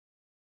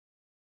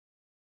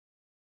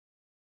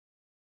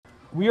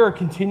We are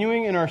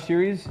continuing in our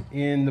series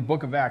in the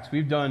book of Acts.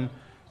 We've done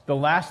the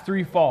last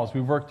 3 falls.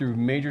 We've worked through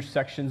major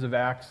sections of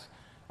Acts.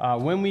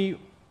 When we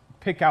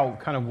pick out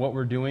kind of what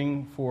we're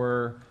doing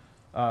for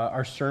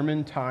our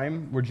sermon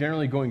time, we're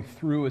generally going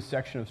through a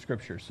section of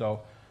Scripture. So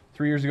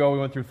 3 years ago, we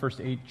went through the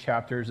first 8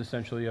 chapters,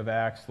 essentially, of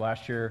Acts.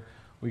 Last year,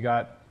 we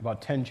got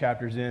about 10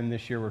 chapters in.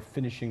 This year, we're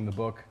finishing the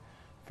book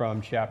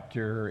from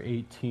chapter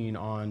 18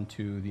 on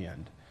to the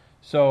end.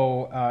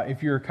 So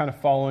if you're kind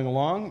of following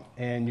along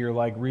and you're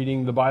like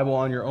reading the Bible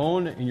on your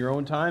own, in your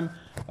own time,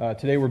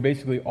 today we're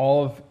basically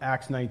all of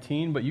Acts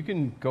 19, but you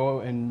can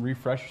go and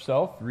refresh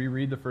yourself,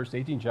 reread the first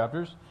 18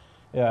 chapters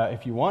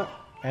if you want.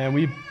 And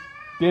we've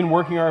been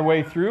working our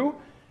way through.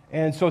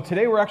 And so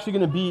today we're actually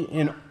going to be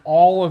in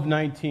all of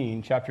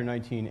 19, chapter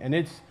 19, and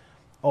it's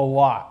a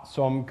lot.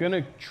 So I'm going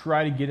to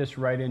try to get us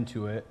right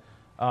into it.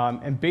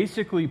 And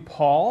basically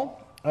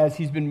Paul, as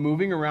he's been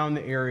moving around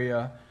the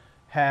area,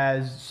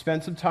 has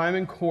spent some time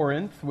in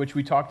Corinth, which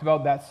we talked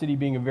about that city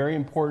being a very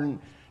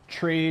important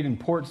trade and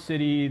port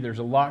city. There's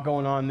a lot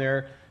going on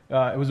there.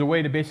 It was a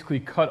way to basically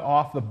cut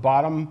off the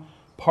bottom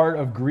part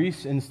of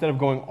Greece instead of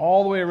going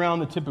all the way around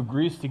the tip of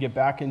Greece to get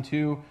back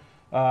into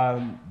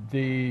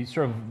the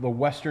sort of the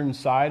western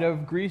side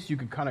of Greece. You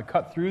could kind of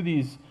cut through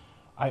these.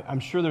 I'm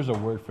sure there's a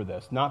word for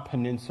this, not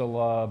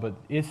peninsula, but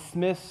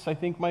isthmus, I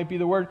think might be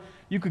the word.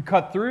 You could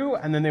cut through,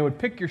 and then they would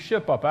pick your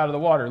ship up out of the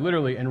water,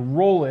 literally, and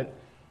roll it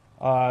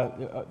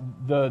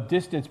the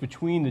distance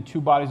between the two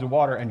bodies of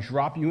water and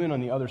drop you in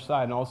on the other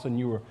side, and all of a sudden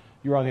you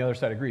were on the other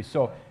side of Greece.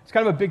 So it's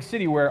kind of a big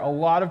city where a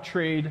lot of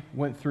trade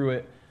went through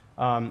it,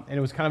 and it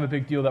was kind of a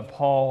big deal that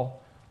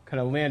Paul kind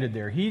of landed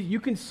there.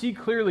 You can see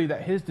clearly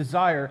that his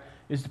desire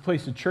is to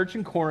place a church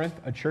in Corinth,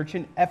 a church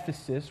in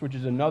Ephesus, which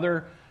is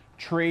another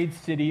trade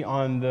city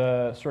on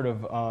the sort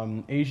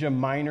of Asia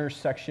Minor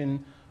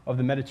section of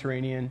the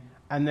Mediterranean,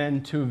 and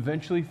then to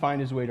eventually find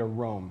his way to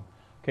Rome.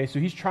 Okay,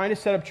 so he's trying to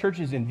set up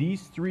churches in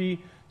these 3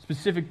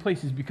 specific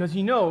places because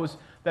he knows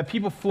that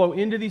people flow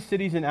into these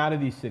cities and out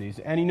of these cities.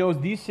 And he knows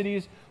these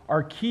cities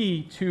are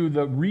key to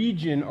the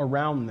region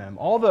around them.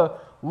 All the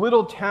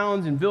little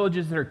towns and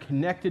villages that are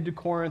connected to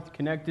Corinth,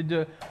 connected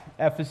to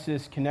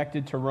Ephesus,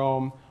 connected to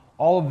Rome,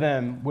 all of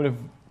them would have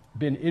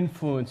been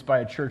influenced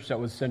by a church that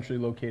was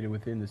centrally located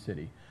within the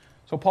city.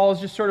 So Paul is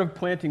just sort of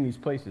planting these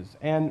places.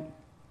 And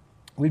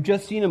we've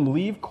just seen him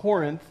leave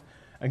Corinth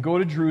and go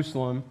to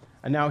Jerusalem.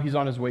 And now he's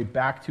on his way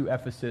back to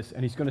Ephesus,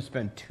 and he's going to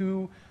spend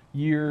 2.5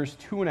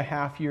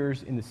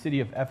 years in the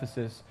city of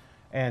Ephesus.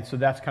 And so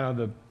that's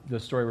kind of the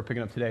story we're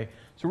picking up today.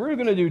 So we're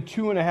going to do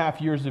 2.5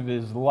 years of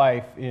his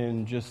life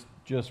in just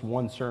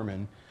one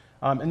sermon.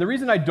 And the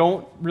reason I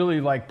don't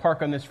really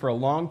park on this for a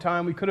long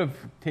time, we could have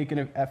taken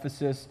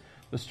Ephesus,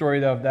 the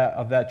story of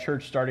that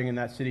church starting in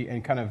that city,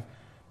 and kind of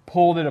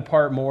pulled it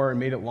apart more and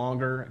made it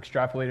longer,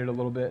 extrapolated a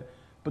little bit.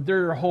 But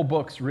there are whole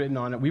books written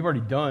on it. We've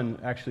already done,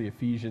 actually,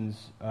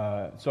 Ephesians.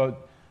 So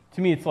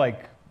to me, it's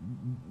like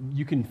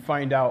you can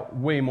find out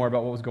way more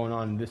about what was going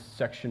on in this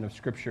section of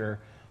Scripture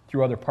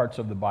through other parts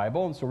of the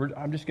Bible. And so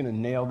I'm just going to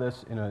nail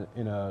this in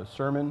a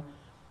sermon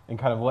and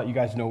kind of let you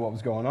guys know what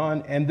was going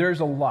on. And there's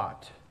a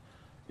lot.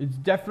 It's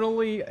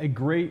definitely a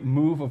great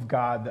move of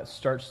God that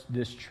starts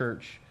this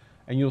church.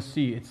 And you'll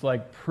see it's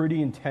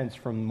pretty intense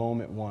from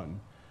moment one.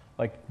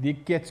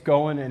 It gets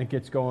going, and it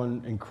gets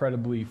going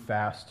incredibly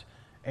fast.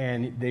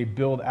 And they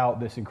build out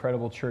this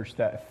incredible church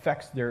that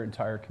affects their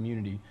entire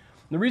community. And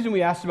the reason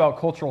we asked about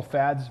cultural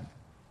fads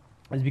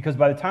is because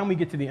by the time we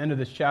get to the end of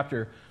this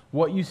chapter,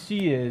 what you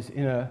see is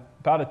in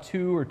about a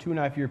 2 or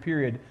 2.5 year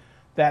period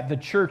that the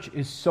church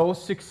is so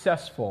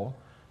successful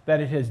that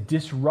it has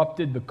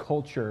disrupted the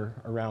culture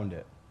around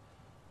it.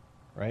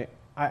 Right?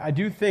 I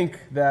do think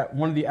that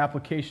one of the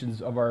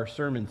applications of our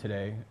sermon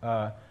today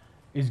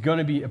is going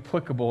to be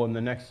applicable in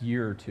the next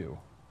year or two.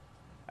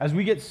 As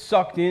we get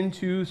sucked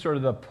into sort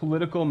of the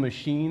political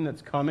machine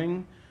that's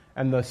coming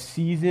and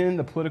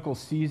the political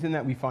season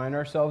that we find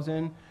ourselves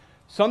in,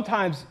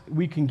 sometimes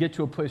we can get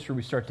to a place where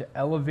we start to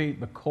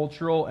elevate the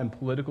cultural and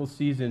political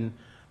season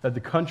that the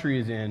country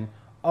is in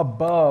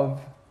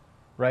above,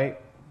 right,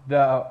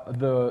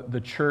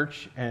 the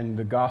church and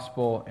the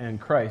gospel and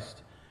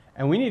Christ.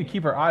 And we need to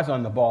keep our eyes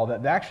on the ball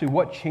that actually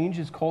what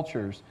changes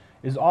cultures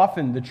is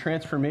often the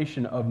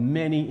transformation of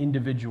many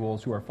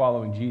individuals who are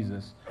following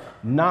Jesus,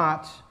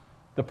 not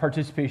the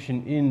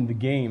participation in the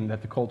game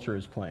that the culture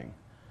is playing,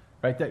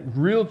 right? That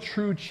real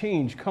true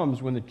change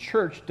comes when the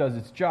church does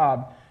its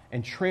job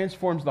and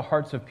transforms the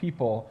hearts of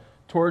people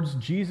towards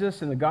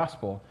Jesus and the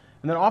gospel.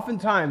 And then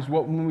oftentimes,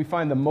 when we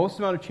find the most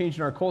amount of change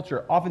in our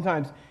culture,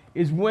 oftentimes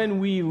is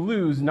when we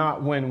lose,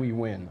 not when we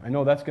win. I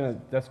know that's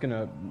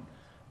gonna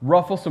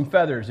ruffle some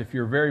feathers if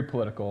you're very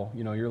political.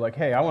 You know, you're like,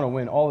 hey, I want to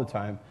win all the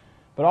time.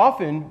 But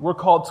often we're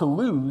called to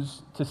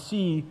lose to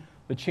see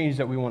the change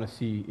that we want to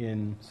see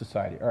in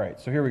society. All right,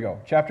 so here we go.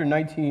 Chapter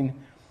 19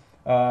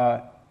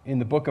 in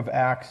the book of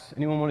Acts.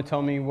 Anyone want to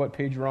tell me what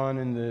page we're on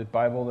in the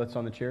Bible that's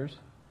on the chairs?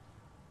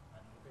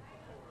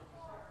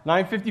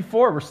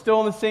 954. We're still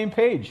on the same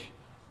page.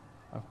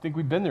 I think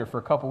we've been there for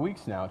a couple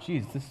weeks now.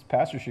 Geez, this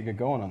pastor should get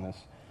going on this.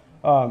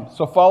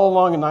 So follow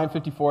along in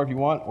 954 if you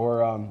want, or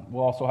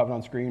we'll also have it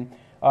on screen.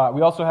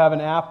 We also have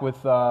an app with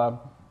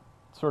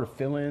sort of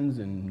fill-ins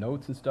and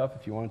notes and stuff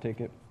if you want to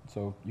take it,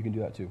 so you can do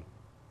that too.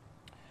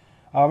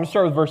 I'm going to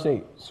start with verse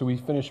 8. So we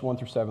finished 1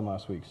 through 7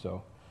 last week.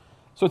 So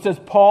it says,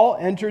 Paul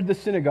entered the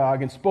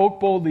synagogue and spoke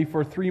boldly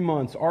for 3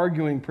 months,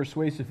 arguing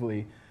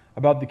persuasively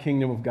about the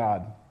kingdom of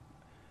God.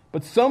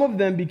 But some of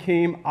them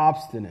became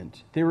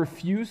obstinate. They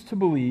refused to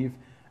believe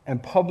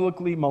and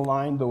publicly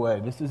maligned the way.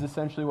 This is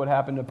essentially what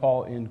happened to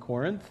Paul in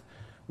Corinth.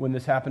 When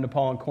this happened to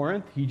Paul in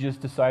Corinth, he just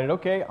decided,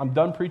 okay, I'm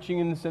done preaching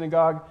in the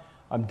synagogue.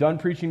 I'm done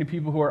preaching to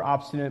people who are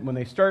obstinate. When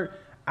they start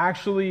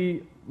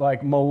actually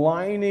like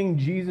maligning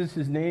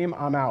Jesus' name,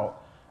 I'm out.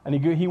 And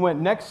he went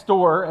next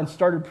door and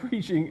started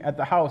preaching at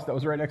the house that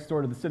was right next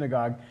door to the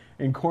synagogue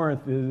in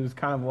Corinth. It was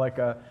kind of like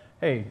a,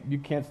 hey, you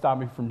can't stop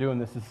me from doing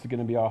this. This is going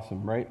to be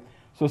awesome, right?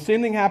 So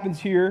same thing happens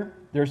here.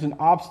 There's an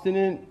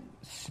obstinate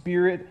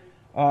spirit,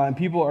 and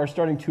people are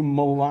starting to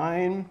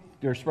malign.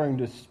 They're starting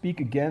to speak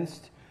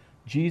against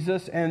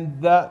Jesus.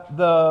 And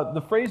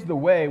the phrase "the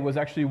way" was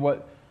actually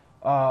what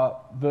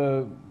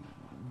the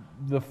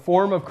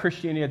form of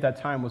Christianity at that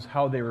time was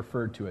how they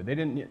referred to it. They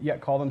didn't yet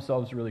call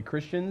themselves really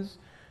Christians.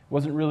 It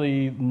wasn't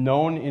really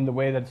known in the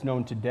way that's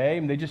known today.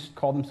 They just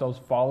called themselves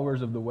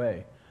followers of the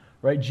way.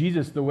 Right?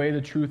 Jesus, the way, the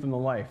truth, and the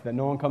life, that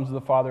no one comes to the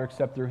Father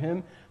except through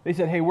him. They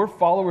said, hey, we're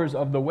followers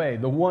of the way,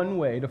 the one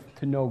way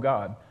to know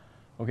God.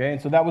 Okay?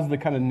 And so that was the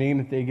kind of name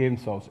that they gave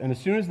themselves. And as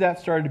soon as that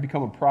started to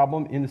become a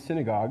problem in the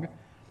synagogue,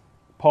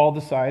 Paul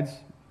decides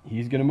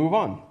he's going to move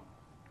on.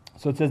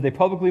 So it says they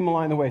publicly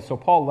maligned the way, so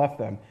Paul left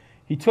them.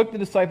 He took the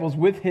disciples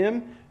with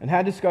him and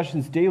had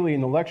discussions daily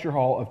in the lecture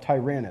hall of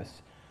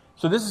Tyrannus.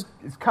 So this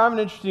is kind of an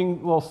interesting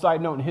little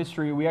side note in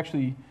history. We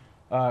actually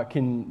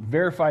can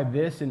verify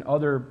this in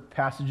other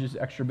passages,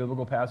 extra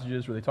biblical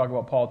passages, where they talk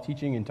about Paul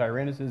teaching in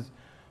Tyrannus'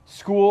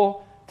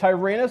 school.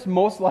 Tyrannus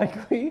most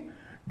likely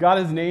got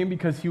his name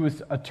because he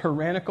was a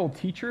tyrannical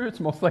teacher.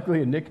 It's most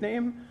likely a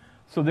nickname.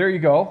 So there you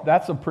go.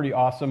 That's a pretty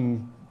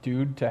awesome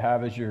dude to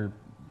have as your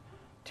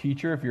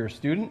teacher if you're a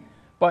student.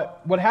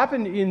 But what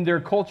happened in their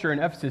culture in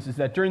Ephesus is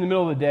that during the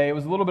middle of the day, it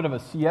was a little bit of a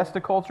siesta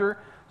culture.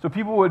 So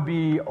people would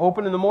be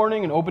open in the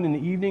morning and open in the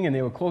evening, and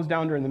they would close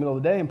down during the middle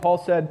of the day. And Paul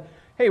said,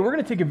 hey, we're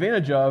going to take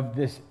advantage of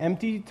this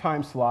empty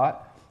time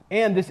slot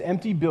and this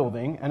empty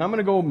building, and I'm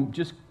going to go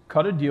just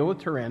cut a deal with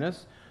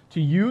Tyrannus to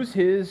use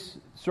his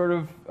sort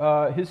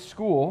of his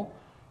school,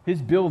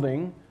 his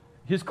building,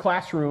 his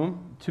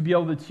classroom to be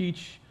able to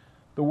teach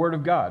the Word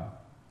of God.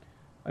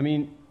 I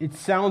mean, it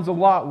sounds a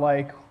lot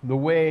like the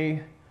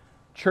way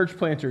church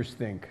planters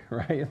think,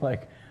 right?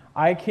 Like,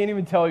 I can't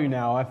even tell you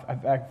now. In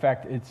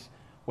fact,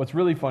 what's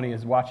really funny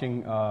is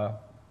watching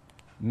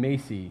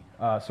Macy.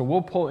 So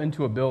we'll pull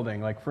into a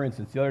building. Like, for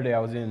instance, the other day I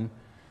was in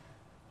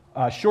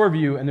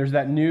Shoreview, and there's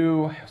that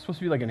new, it's supposed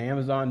to be like an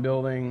Amazon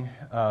building,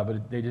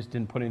 but they just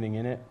didn't put anything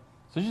in it.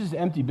 So it's just an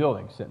empty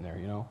building sitting there,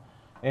 you know.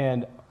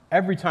 And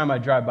every time I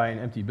drive by an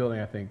empty building,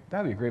 I think,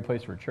 that'd be a great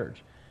place for a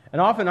church.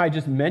 And often I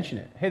just mention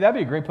it. Hey, that'd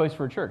be a great place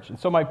for a church. And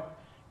so my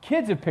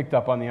kids have picked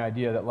up on the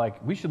idea that,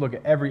 like, we should look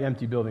at every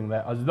empty building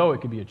as though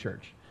it could be a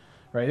church,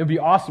 right? It would be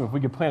awesome if we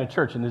could plant a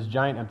church in this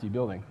giant empty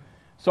building.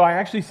 So I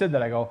actually said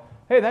that. I go,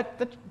 hey, that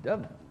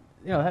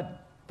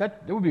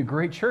would be a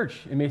great church.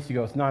 And Macy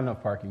goes, not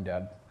enough parking,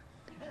 Dad.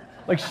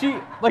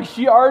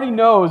 She already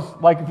knows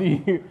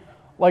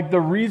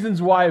the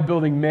reasons why a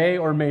building may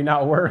or may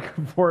not work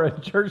for a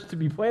church to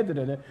be planted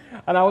in it.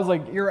 And I was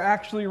like, you're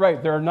actually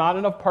right. There are not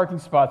enough parking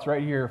spots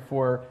right here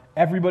for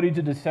everybody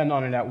to descend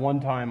on it at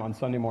one time on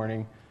Sunday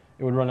morning.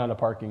 It would run out of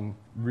parking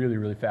really,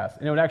 really fast.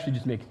 And it would actually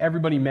just make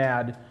everybody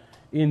mad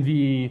in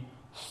the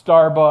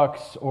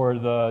Starbucks or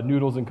the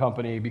Noodles and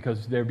Company,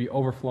 because they'd be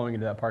overflowing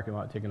into that parking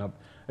lot, taking up.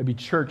 It'd be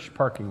church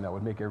parking that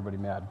would make everybody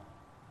mad.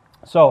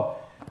 So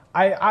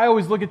I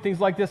always look at things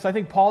like this. I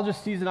think Paul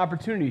just sees an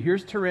opportunity.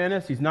 Here's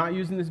Tyrannus. He's not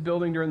using this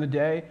building during the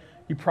day.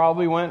 He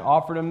probably went,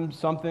 offered him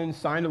something,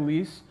 signed a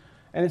lease.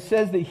 And it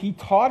says that he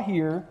taught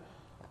here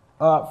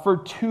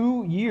for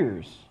 2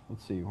 years.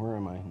 Let's see, where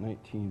am I?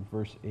 19,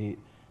 verse 8,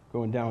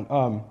 going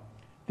down.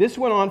 This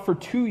went on for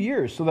 2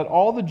 years, so that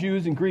all the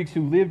Jews and Greeks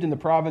who lived in the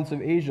province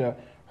of Asia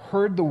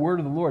heard the word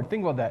of the Lord.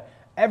 Think about that.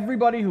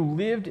 Everybody who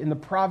lived in the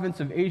province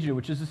of Asia,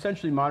 which is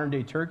essentially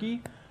modern-day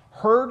Turkey,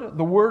 heard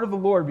the word of the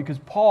Lord because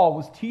Paul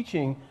was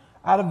teaching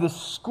out of this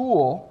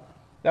school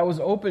that was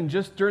open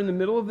just during the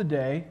middle of the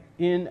day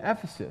in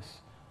Ephesus.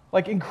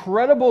 Like,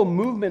 incredible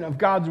movement of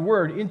God's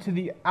word into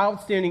the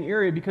outstanding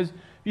area, because if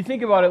you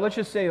think about it, let's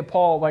just say that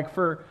Paul,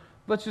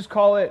 let's just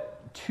call it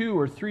 2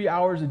 or 3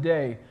 hours a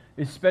day,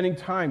 is spending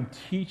time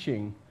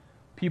teaching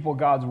people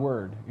God's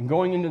word and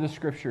going into the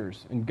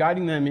scriptures and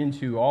guiding them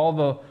into all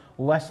the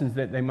lessons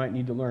that they might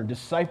need to learn,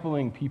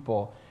 discipling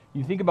people.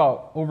 You think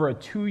about over a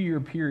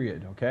 2-year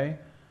period, okay?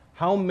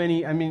 How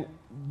many,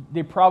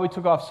 they probably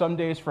took off some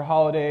days for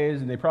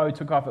holidays, and they probably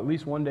took off at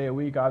least 1 day a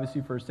week,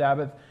 obviously, for a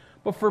Sabbath.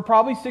 But for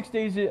probably 6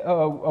 days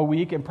a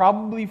week, and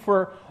probably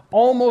for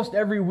almost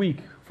every week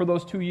for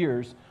those 2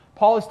 years,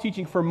 Paul is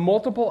teaching for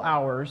multiple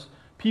hours.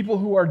 people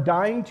who are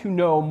dying to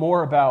know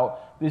more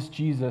about this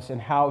Jesus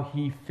and how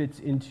he fits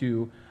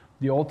into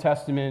the Old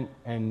Testament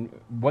and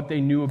what they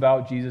knew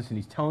about Jesus, and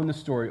he's telling the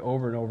story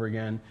over and over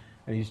again,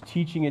 and he's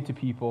teaching it to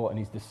people, and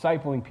he's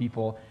discipling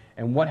people.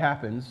 And what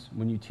happens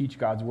when you teach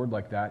God's word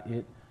like that?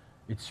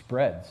 It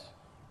spreads,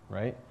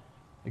 right?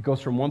 It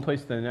goes from one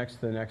place to the next,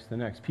 to the next, to the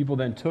next. People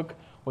then took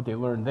what they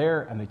learned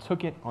there, and they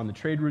took it on the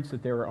trade routes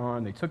that they were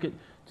on. They took it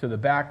to the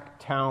back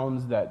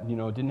towns that,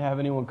 didn't have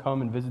anyone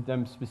come and visit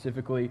them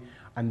specifically,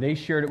 and they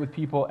shared it with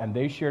people, and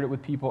they shared it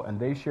with people, and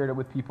they shared it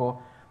with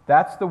people.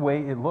 That's the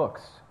way it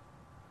looks.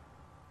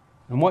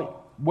 And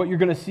what you're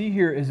going to see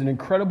here is an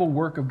incredible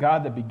work of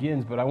God that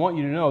begins, but I want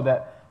you to know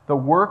that the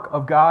work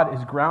of God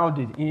is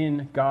grounded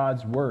in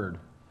God's word.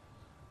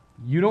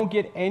 You don't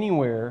get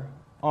anywhere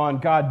on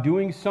God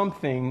doing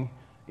something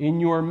in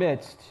your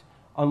midst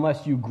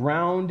unless you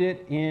ground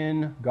it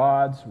in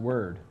God's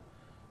word.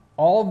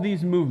 All of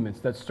these movements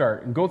that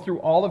start and go through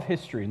all of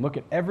history and look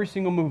at every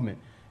single movement,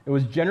 it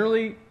was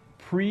generally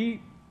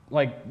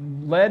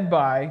led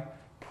by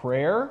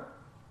prayer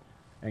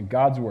and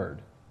God's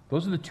word.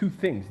 Those are the two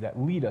things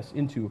that lead us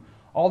into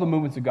all the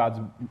movements of God's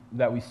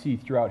that we see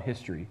throughout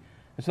history.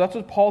 And so that's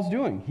what Paul's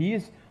doing. He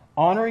is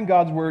honoring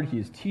God's word. He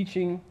is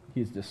teaching.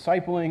 He is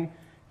discipling.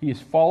 He is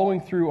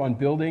following through on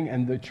building.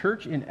 And the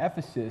church in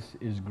Ephesus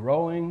is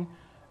growing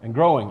and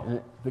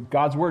growing. And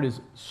God's word is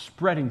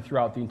spreading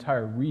throughout the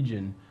entire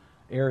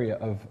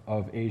area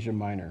of Asia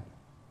Minor.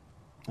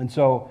 And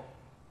so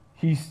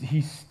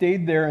he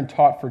stayed there and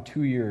taught for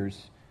 2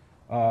 years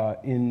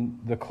in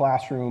the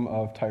classroom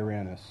of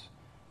Tyrannus.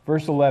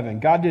 Verse 11,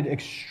 God did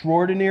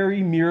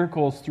extraordinary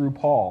miracles through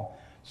Paul,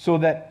 so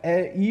that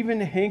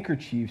even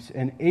handkerchiefs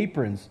and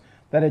aprons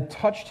that had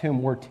touched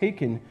him were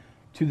taken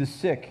to the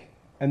sick,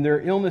 and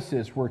their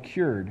illnesses were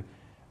cured,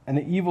 and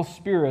the evil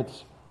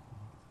spirits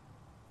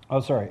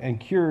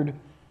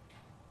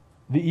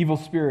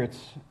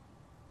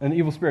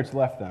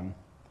left them.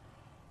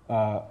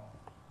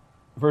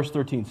 Verse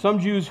 13, some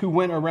Jews who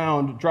went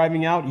around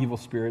driving out evil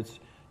spirits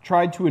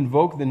tried to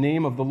invoke the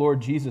name of the Lord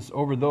Jesus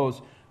over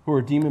those who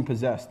are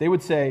demon-possessed. They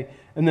would say,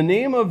 in the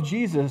name of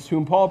Jesus,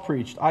 whom Paul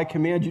preached, I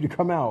command you to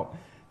come out.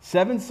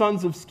 7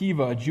 sons of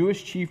Sceva, a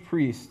Jewish chief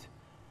priest,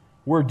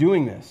 were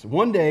doing this.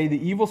 One day, the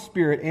evil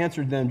spirit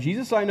answered them,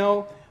 Jesus I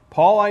know,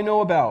 Paul I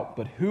know about,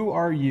 but who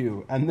are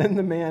you? And then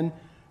the man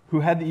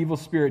who had the evil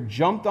spirit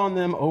jumped on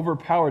them,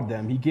 overpowered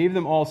them. He gave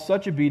them all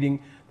such a beating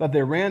that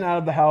they ran out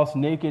of the house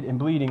naked and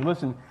bleeding.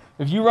 Listen,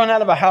 if you run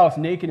out of a house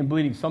naked and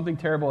bleeding, something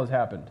terrible has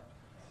happened.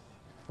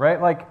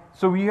 Right?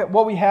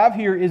 What we have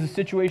here is a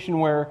situation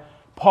where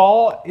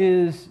Paul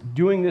is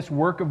doing this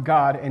work of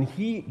God, and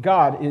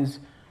God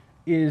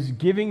is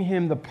giving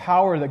him the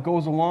power that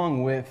goes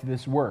along with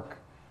this work.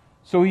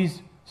 So he's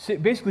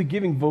basically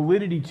giving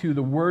validity to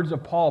the words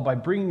of Paul by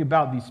bringing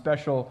about these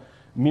special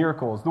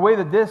miracles. The way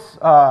that the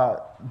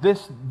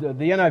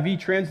NIV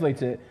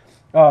translates it,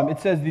 it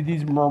says that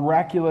these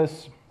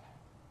miraculous,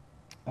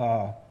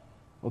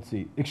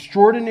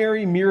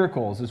 extraordinary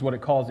miracles is what it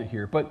calls it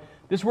here. But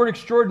this word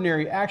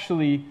extraordinary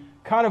actually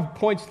kind of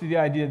points to the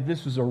idea that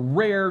this was a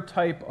rare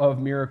type of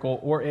miracle,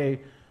 or a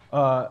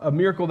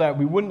miracle that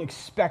we wouldn't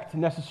expect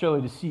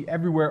necessarily to see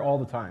everywhere all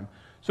the time.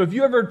 So if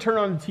you ever turn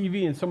on the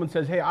TV and someone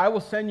says, hey, I will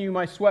send you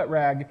my sweat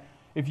rag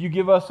if you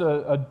give us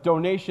a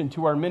donation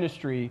to our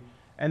ministry,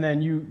 and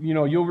then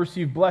you'll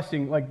receive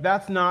blessing,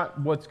 that's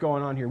not what's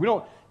going on here. We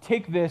don't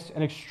take this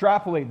and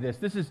extrapolate this.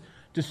 This is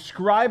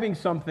describing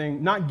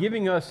something, not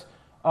giving us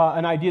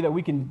an idea that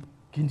we can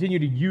continue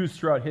to use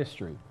throughout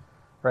history.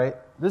 Right?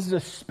 This is a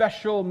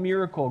special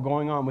miracle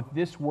going on with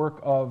this work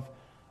of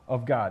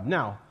God.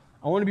 Now,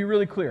 I want to be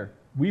really clear.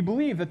 We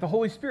believe that the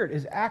Holy Spirit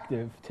is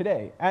active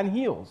today and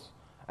heals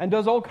and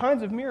does all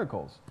kinds of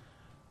miracles.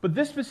 But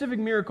this specific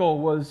miracle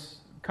was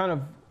kind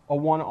of a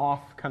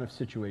one-off kind of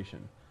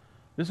situation.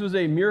 This was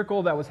a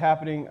miracle that was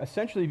happening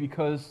essentially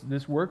because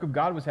this work of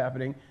God was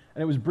happening,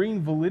 and it was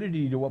bringing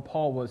validity to what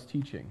Paul was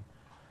teaching.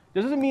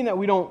 This doesn't mean that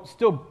we don't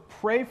still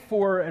pray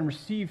for and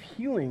receive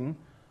healing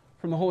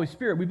from the Holy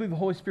Spirit. We believe the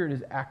Holy Spirit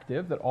is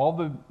active, that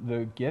all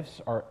the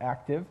gifts are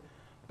active,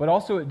 but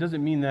also it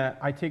doesn't mean that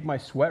I take my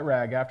sweat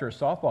rag after a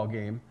softball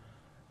game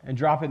and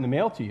drop it in the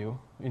mail to you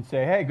and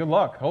say, hey, good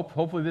luck.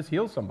 Hopefully this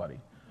heals somebody.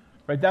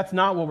 Right? That's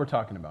not what we're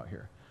talking about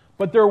here.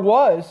 But there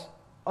was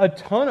a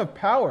ton of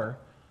power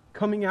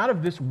coming out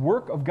of this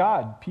work of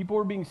God. People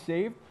were being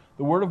saved.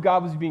 The word of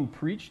God was being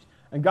preached.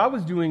 And God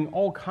was doing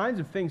all kinds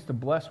of things to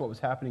bless what was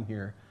happening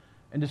here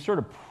and to sort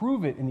of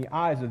prove it in the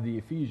eyes of the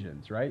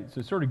Ephesians, right?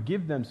 So sort of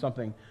give them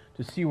something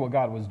to see what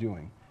God was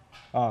doing.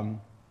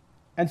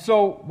 And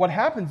so what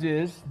happens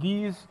is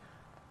these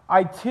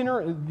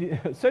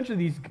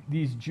essentially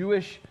these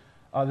Jewish,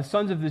 the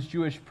sons of this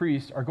Jewish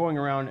priest are going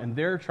around and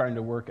they're trying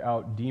to work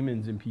out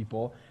demons in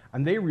people.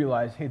 And they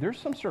realize, hey, there's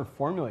some sort of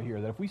formula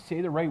here that if we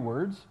say the right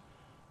words,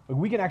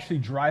 we can actually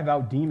drive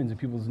out demons in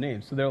people's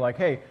names. So they're like,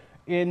 hey,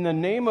 in the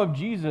name of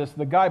Jesus,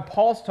 the guy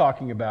Paul's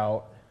talking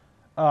about,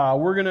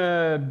 we're going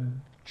to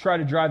try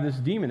to drive this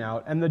demon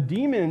out. And the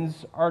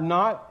demons are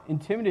not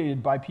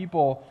intimidated by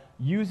people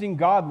using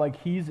God like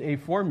he's a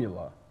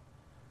formula.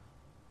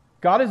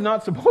 God is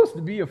not supposed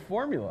to be a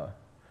formula.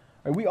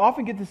 Right? We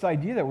often get this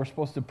idea that we're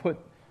supposed to put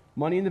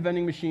money in the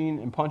vending machine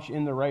and punch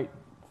in the right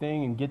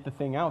thing and get the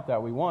thing out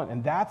that we want.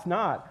 And that's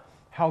not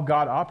how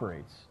God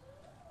operates.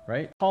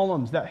 Right?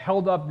 Columns that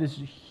held up this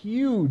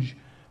huge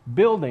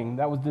building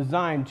that was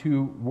designed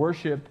to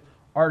worship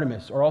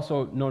Artemis, or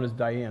also known as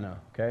Diana.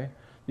 Okay?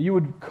 You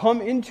would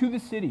come into the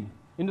city,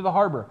 into the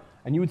harbor,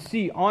 and you would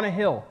see on a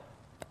hill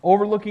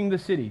overlooking the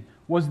city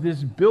was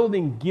this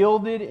building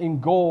gilded in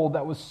gold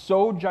that was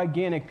so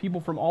gigantic,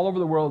 people from all over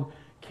the world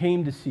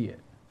came to see it.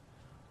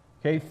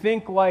 Okay,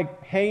 think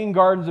like Hanging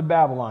Gardens of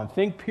Babylon.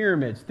 Think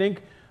pyramids.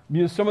 Think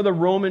some of the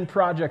Roman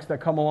projects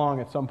that come along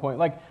at some point.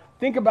 Like,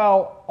 think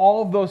about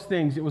all of those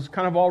things. It was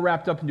kind of all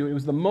wrapped up into it. It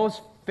was the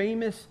most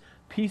famous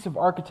piece of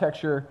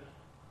architecture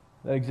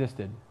that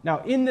existed. Now,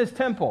 in this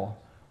temple,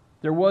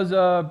 there was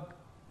a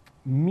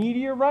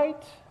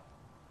meteorite,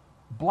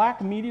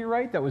 black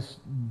meteorite that was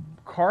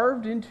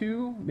carved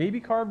into,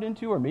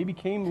 or maybe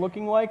came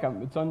looking like,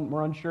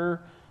 we're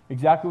unsure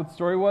exactly what the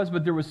story was,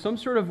 but there was some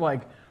sort of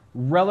like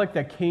relic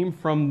that came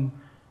from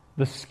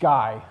the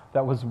sky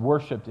that was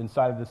worshipped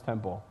inside of this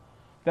temple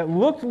that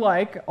looked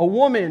like a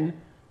woman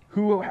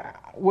who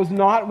was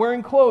not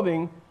wearing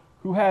clothing,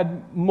 who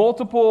had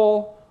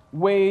multiple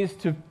ways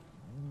to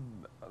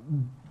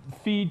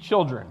feed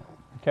children,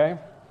 okay?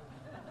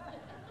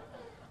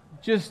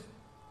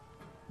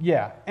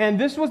 Yeah. And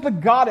this was the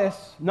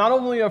goddess, not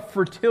only of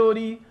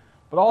fertility,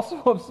 but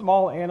also of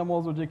small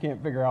animals, which I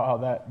can't figure out how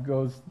that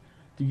goes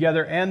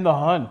together, and the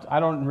hunt. I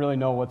don't really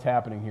know what's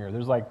happening here.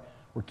 There's like,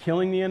 we're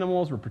killing the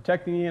animals, we're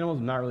protecting the animals,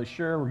 I'm not really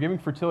sure. We're giving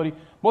fertility.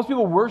 Most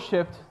people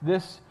worshipped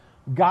this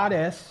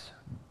goddess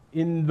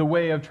in the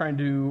way of trying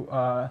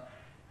to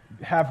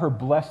have her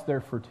bless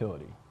their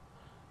fertility.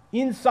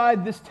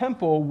 Inside this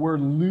temple were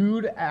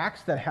lewd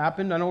acts that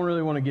happened. I don't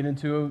really want to get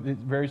into it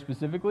very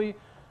specifically,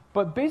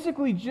 but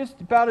basically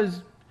just about it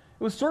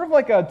was sort of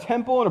like a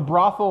temple and a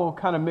brothel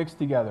kind of mixed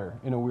together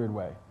in a weird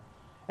way.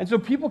 And so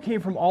people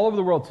came from all over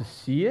the world to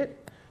see it.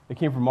 They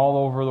came from all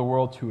over the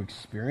world to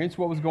experience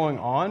what was going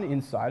on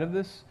inside of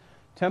this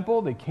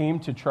temple. They came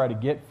to try to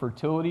get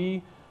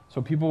fertility,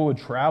 so people would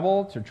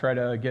travel to try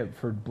to get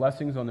for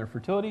blessings on their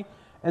fertility.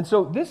 And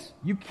so this,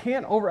 you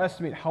can't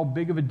overestimate how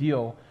big of a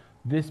deal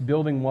this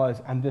building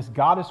was and this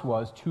goddess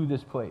was to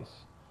this place.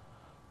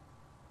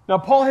 Now,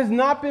 Paul has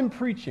not been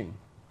preaching,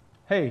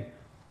 hey,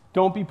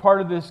 don't be part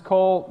of this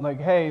cult, like,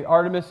 hey,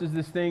 Artemis is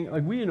this thing.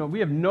 Like, we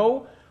have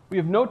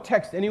no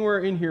text anywhere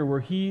in here where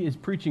he is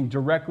preaching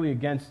directly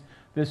against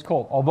this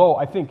cult. Although,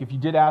 I think if you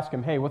did ask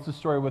him, hey, what's the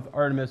story with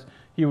Artemis?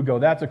 He would go,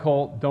 that's a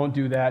cult, don't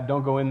do that,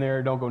 don't go in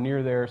there, don't go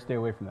near there, stay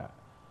away from that.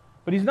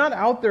 But he's not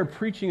out there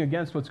preaching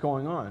against what's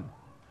going on.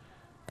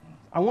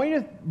 I want you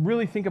to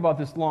really think about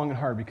this long and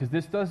hard, because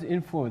this does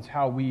influence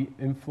how we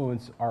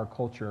influence our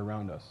culture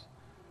around us.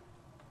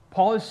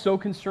 Paul is so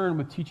concerned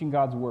with teaching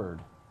God's word,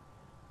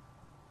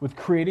 with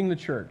creating the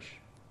church,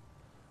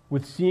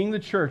 with seeing the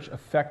church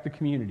affect the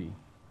community,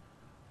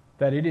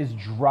 that it is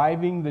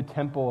driving the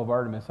temple of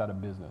Artemis out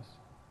of business.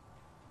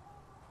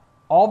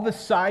 All the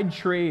side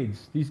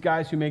trades, these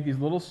guys who make these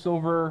little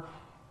silver,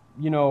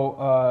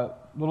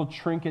 little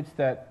trinkets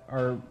that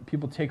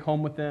people take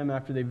home with them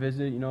after they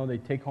visit, they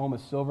take home a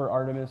silver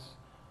Artemis.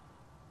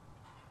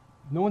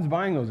 No one's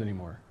buying those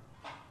anymore.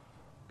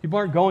 People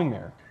aren't going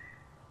there.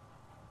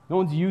 No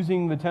one's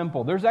using the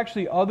temple. There's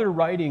actually other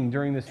writing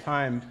during this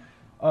time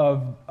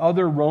of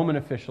other Roman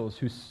officials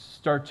who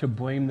start to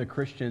blame the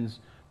Christians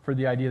for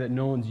the idea that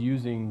no one's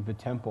using the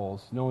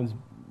temples, no one's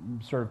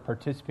sort of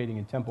participating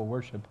in temple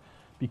worship,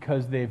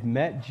 because they've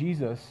met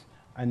Jesus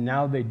and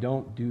now they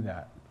don't do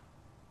that.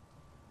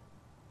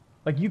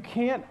 Like, you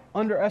can't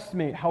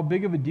underestimate how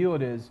big of a deal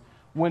it is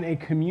when a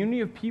community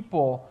of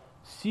people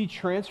see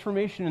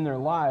transformation in their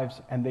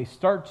lives and they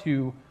start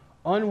to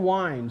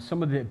unwind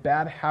some of the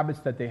bad habits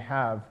that they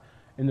have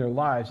in their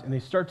lives, and they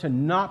start to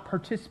not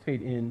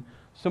participate in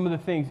some of the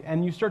things,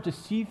 and you start to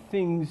see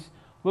things,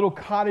 little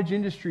cottage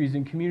industries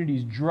and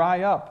communities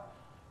dry up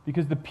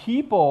because the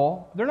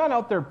people, they're not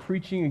out there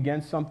preaching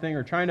against something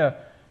or trying to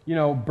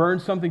burn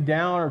something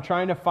down, or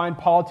trying to find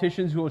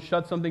politicians who will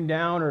shut something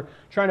down, or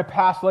trying to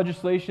pass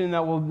legislation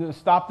that will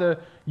stop the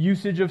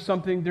usage of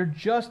something. They're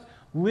just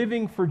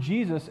living for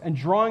Jesus and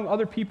drawing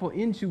other people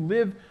in to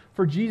live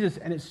for Jesus,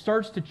 and it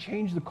starts to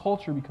change the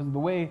culture because of the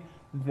way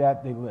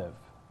that they live.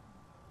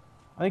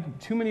 I think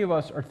too many of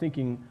us are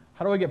thinking,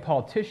 how do I get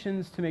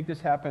politicians to make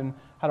this happen?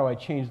 How do I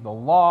change the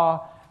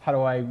law? How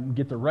do I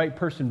get the right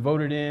person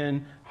voted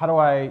in? How do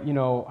I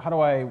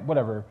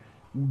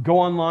go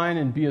online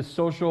and be a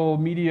social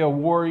media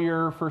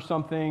warrior for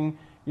something?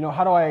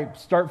 How do I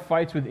start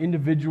fights with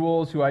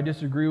individuals who I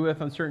disagree with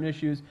on certain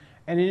issues?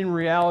 And in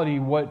reality,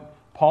 what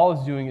Paul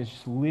is doing is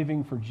just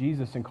living for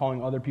Jesus and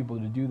calling other people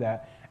to do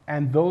that.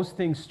 And those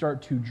things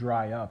start to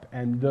dry up,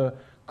 and the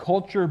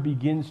culture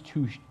begins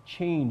to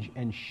change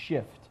and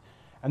shift.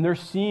 And they're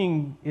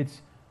seeing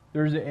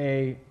there is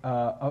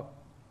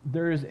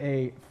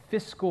a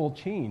fiscal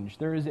change.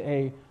 There is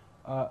a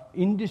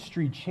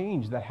industry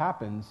change that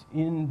happens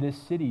in this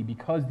city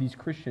because these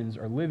Christians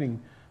are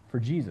living for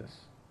Jesus.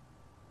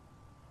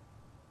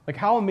 Like,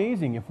 how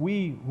amazing if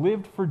we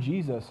lived for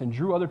Jesus and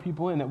drew other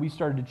people in, that we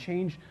started to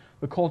change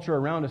the culture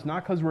around us,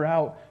 not because we're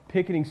out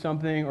picketing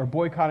something or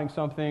boycotting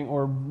something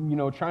or,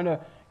 trying to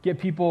get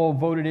people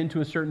voted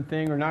into a certain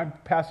thing or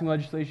not passing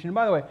legislation. And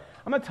by the way,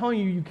 I'm not telling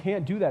you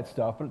can't do that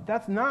stuff, but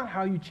that's not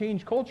how you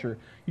change culture.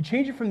 You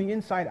change it from the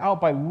inside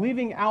out by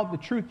living out the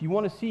truth you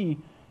want to see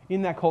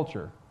in that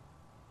culture.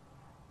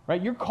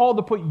 Right? You're called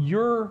to put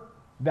your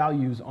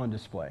values on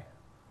display.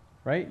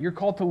 Right? You're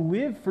called to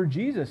live for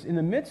Jesus in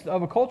the midst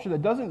of a culture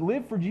that doesn't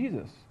live for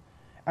Jesus.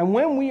 And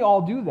when we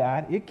all do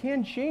that, it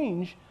can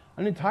change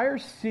an entire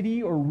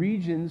city or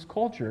region's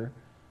culture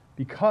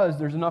because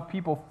there's enough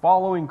people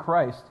following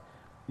Christ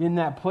in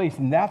that place.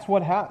 And that's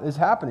what is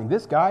happening.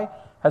 This guy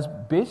has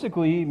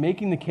basically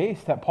making the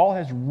case that Paul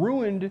has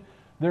ruined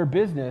their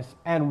business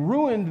and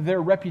ruined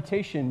their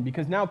reputation,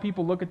 because now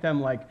people look at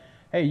them like,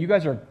 hey, you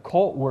guys are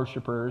cult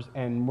worshipers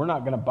and we're not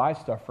going to buy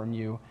stuff from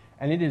you.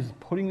 And it is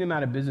putting them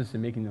out of business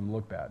and making them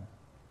look bad.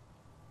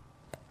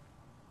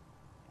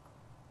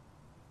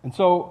 And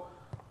so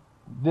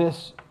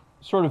this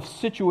sort of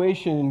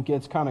situation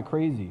gets kind of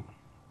crazy.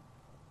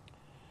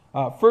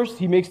 First,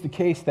 he makes the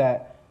case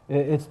that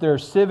it's their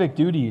civic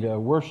duty to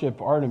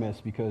worship Artemis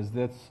because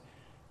that's,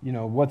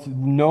 what's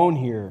known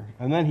here.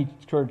 And then he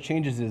sort of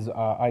changes his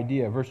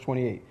idea. Verse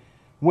 28.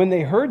 When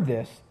they heard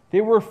this,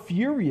 they were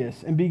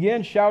furious and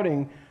began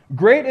shouting,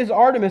 "Great is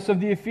Artemis of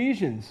the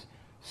Ephesians!"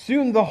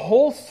 Soon the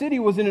whole city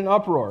was in an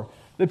uproar.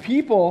 The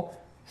people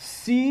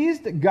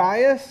seized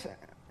Gaius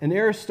and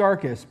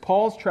Aristarchus,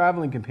 Paul's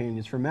traveling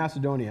companions from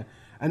Macedonia,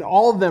 and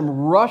all of them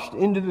rushed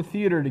into the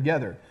theater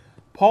together.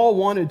 Paul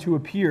wanted to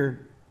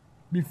appear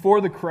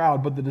before the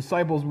crowd, but the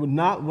disciples would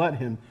not let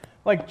him.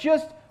 Like,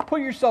 just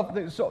put yourself...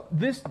 So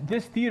this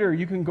theater,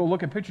 you can go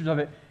look at pictures of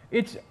it.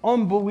 It's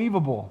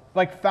unbelievable.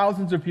 Like,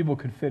 thousands of people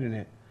could fit in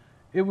it.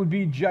 It would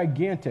be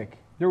gigantic.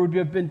 There would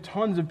have been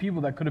tons of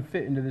people that could have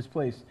fit into this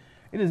place.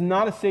 It is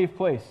not a safe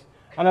place.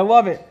 And I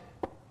love it.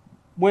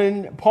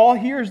 When Paul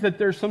hears that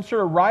there's some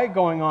sort of riot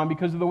going on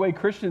because of the way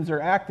Christians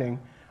are acting,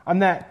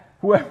 and that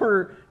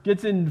whoever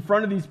gets in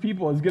front of these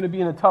people is going to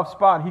be in a tough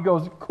spot, he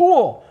goes,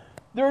 cool,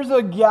 there's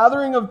a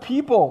gathering of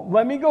people.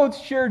 Let me go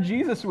share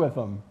Jesus with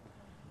them.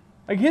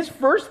 Like, his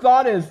first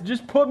thought is,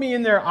 just put me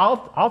in there.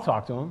 I'll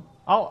talk to them.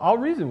 I'll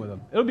reason with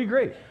them. It'll be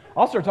great.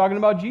 I'll start talking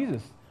about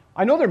Jesus.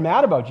 I know they're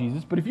mad about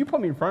Jesus, but if you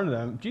put me in front of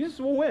them, Jesus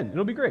will win.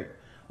 It'll be great.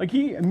 Like,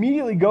 he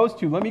immediately goes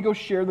to, let me go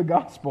share the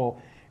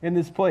gospel in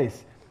this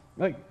place.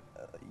 Like,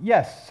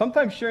 yes,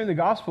 sometimes sharing the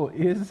gospel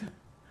is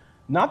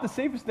not the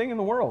safest thing in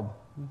the world.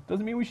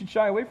 Doesn't mean we should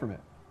shy away from it.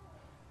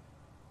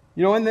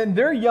 And then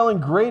they're yelling,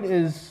 "Great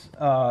is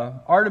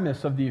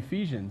Artemis of the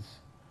Ephesians."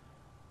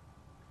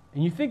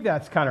 And you think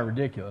that's kind of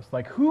ridiculous.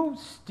 Like, who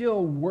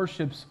still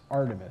worships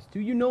Artemis? Do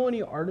you know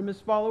any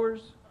Artemis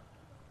followers?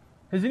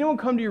 Has anyone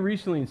come to you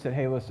recently and said,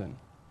 hey, listen,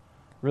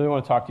 really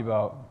want to talk to you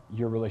about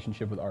your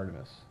relationship with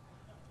Artemis?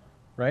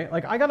 Right?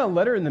 Like, I got a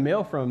letter in the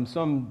mail from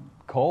some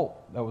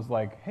cult that was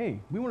like,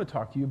 hey, we want to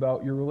talk to you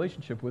about your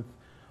relationship with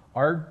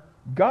our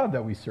God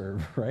that we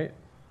serve, right?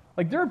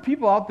 Like, there are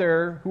people out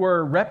there who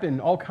are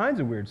repping all kinds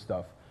of weird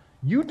stuff.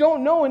 You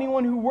don't know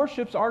anyone who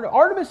worships Artemis.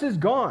 Artemis is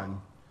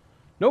gone.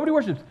 Nobody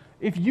worships.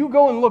 If you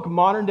go and look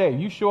modern day,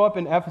 you show up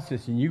in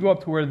Ephesus and you go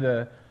up to where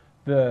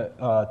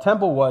the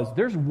temple was,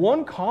 there's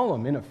one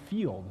column in a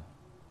field.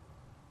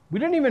 We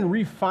didn't even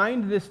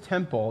refine this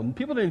temple, and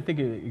people didn't think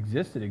it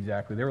existed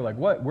exactly. They were like,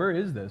 what? Where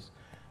is this?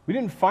 We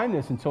didn't find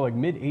this until like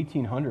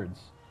mid-1800s.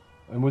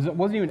 And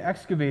wasn't even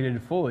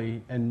excavated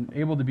fully and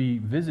able to be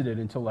visited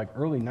until like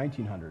early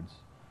 1900s.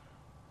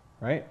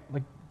 Right?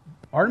 Like,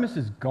 Artemis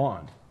is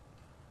gone.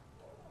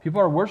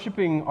 People are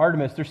worshiping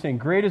Artemis. They're saying,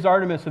 great is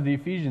Artemis of the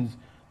Ephesians.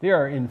 They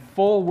are in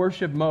full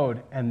worship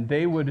mode, and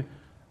they would,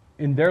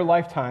 in their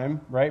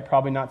lifetime, right,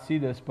 probably not see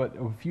this, but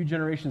a few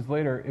generations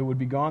later, it would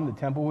be gone. The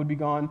temple would be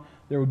gone.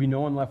 There would be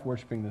no one left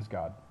worshiping this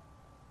God.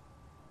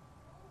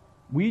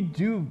 We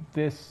do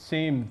this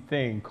same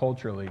thing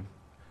culturally.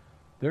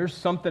 There's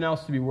something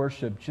else to be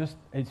worshipped.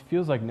 It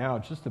feels like now,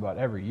 just about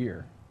every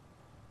year.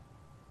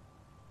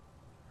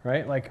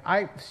 Right? Like,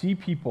 I see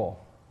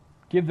people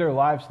give their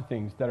lives to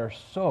things that are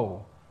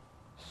so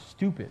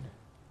stupid.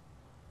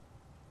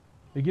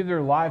 They give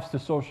their lives to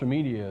social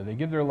media. They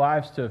give their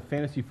lives to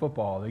fantasy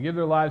football. They give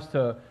their lives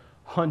to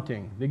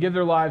hunting. They give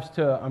their lives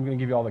to, I'm going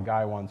to give you all the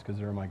guy ones because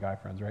they're my guy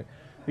friends, right?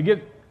 They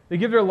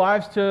give their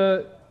lives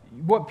to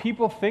what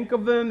people think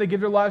of them. They give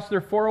their lives to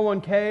their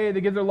 401k.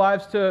 They give their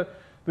lives to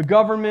the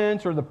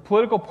government or the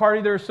political party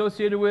they're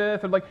associated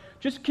with. Or like,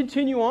 just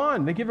continue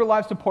on. They give their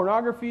lives to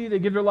pornography. They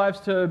give their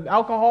lives to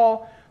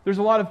alcohol. There's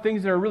a lot of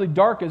things that are really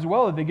dark as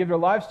well that they give their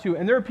lives to.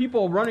 And there are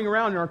people running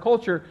around in our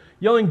culture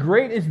yelling,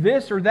 great is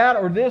this or that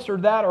or this or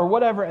that or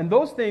whatever. And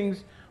those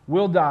things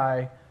will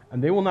die,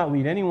 and they will not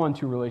lead anyone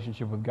to a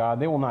relationship with God.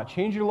 They will not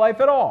change your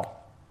life at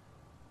all.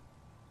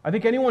 I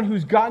think anyone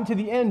who's gotten to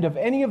the end of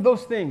any of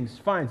those things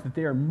finds that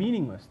they are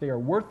meaningless. They are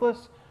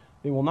worthless.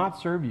 They will not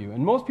serve you.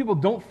 And most people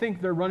don't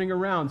think they're running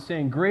around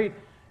saying, great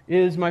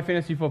is my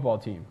fantasy football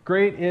team.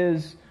 Great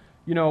is,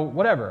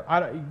 whatever.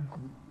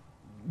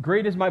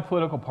 Great is my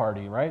political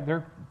party, right?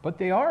 But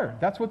they are.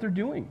 That's what they're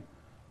doing.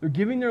 They're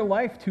giving their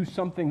life to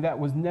something that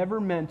was never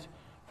meant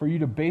for you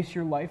to base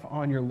your life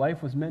on. Your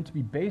life was meant to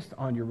be based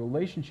on your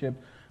relationship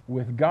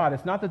with God.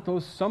 It's not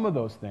that some of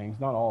those things,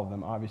 not all of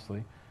them,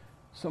 obviously,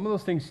 some of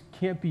those things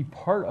can't be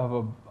part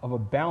of a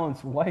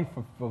balanced life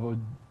of a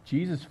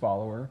Jesus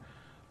follower.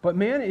 But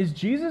man, is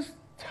Jesus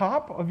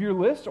top of your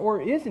list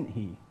or isn't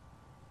he?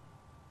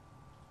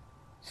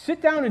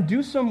 Sit down and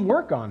do some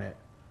work on it.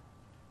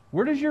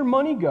 Where does your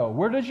money go?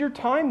 Where does your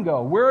time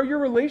go? Where are your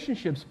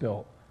relationships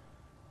built?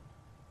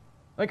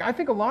 I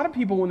think a lot of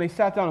people, when they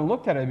sat down and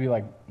looked at it, they'd be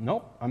like,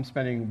 nope, I'm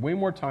spending way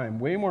more time,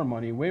 way more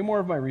money, way more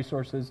of my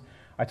resources.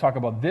 I talk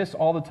about this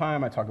all the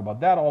time. I talk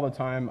about that all the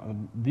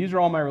time. These are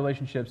all my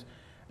relationships,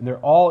 and they're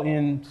all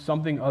in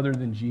something other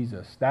than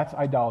Jesus. That's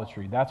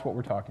idolatry. That's what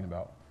we're talking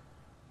about.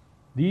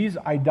 These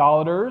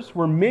idolaters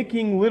were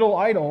making little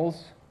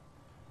idols,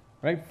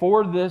 right,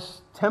 for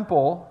this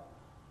temple.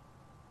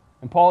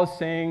 And Paul is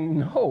saying,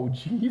 no,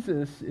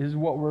 Jesus is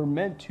what we're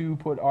meant to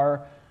put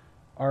our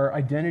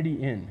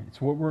identity in. It's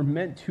what we're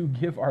meant to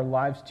give our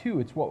lives to.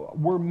 It's what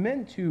we're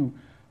meant to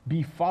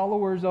be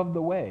followers of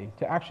the way,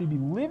 to actually be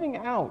living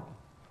out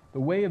the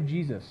way of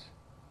Jesus.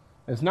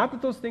 It's not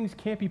that those things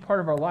can't be part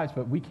of our lives,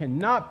 but we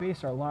cannot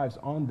base our lives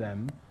on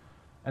them.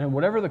 And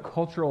whatever the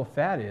cultural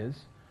fad is,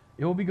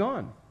 it will be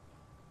gone.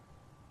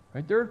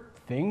 Right? There are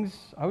things,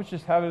 I was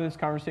just having this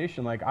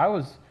conversation, I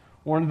was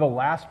one of the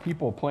last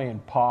people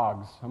playing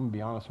Pogs. I'm going to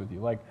be honest with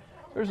you.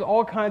 There's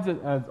all kinds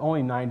of,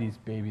 only 90s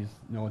babies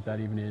know what that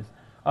even is.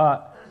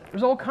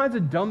 There's all kinds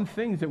of dumb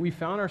things that we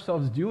found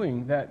ourselves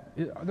doing that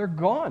they're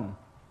gone.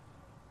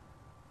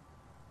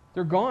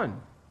 They're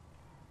gone.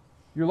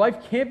 Your life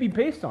can't be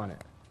based on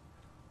it.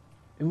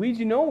 It leads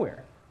you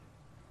nowhere.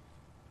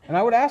 And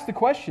I would ask the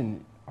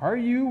question, are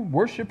you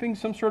worshiping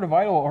some sort of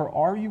idol, or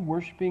are you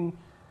worshiping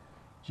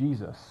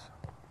Jesus?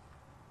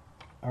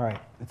 All right,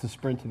 it's a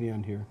sprint to the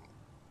end here.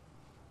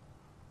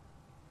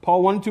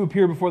 Paul wanted to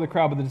appear before the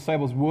crowd, but the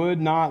disciples would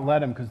not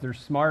let him because they're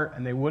smart,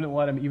 and they wouldn't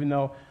let him, even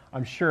though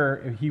I'm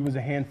sure if he was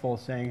a handful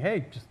saying,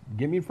 hey, just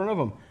get me in front of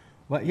him.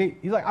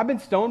 He's like, I've been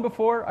stoned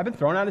before. I've been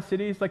thrown out of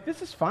cities.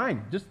 This is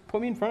fine. Just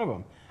put me in front of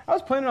them. I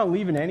was planning on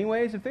leaving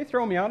anyways. If they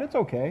throw me out, it's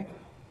okay.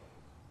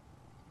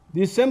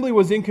 The assembly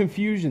was in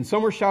confusion.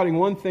 Some were shouting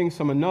one thing,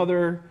 some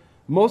another.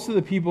 Most of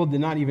the people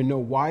did not even know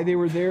why they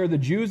were there. The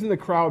Jews in the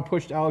crowd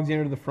pushed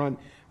Alexander to the front,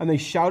 and they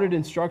shouted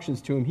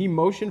instructions to him. He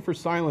motioned for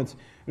silence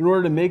in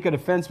order to make a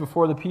defense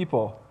before the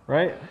people,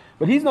 right?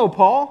 But he's no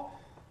Paul.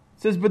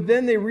 It says, but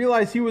then they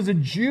realized he was a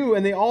Jew,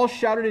 and they all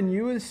shouted in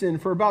unison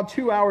for about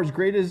 2 hours,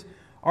 great is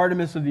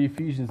Artemis of the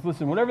Ephesians.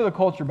 Listen, whenever the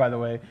culture, by the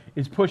way,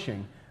 is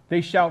pushing,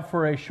 they shout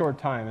for a short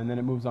time, and then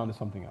it moves on to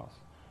something else.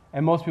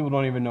 And most people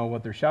don't even know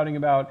what they're shouting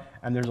about,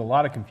 and there's a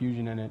lot of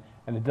confusion in it,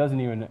 and it doesn't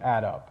even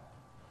add up.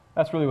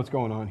 That's really what's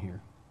going on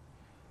here.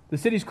 The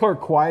city's clerk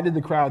quieted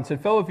the crowd and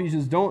said, fellow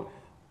Ephesians,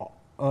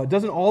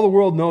 doesn't all the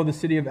world know the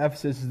city of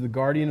Ephesus is the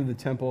guardian of the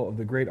temple of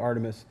the great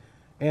Artemis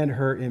and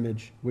her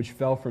image, which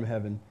fell from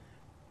heaven?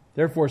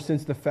 Therefore,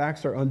 since the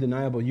facts are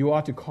undeniable, you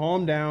ought to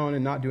calm down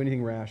and not do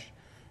anything rash.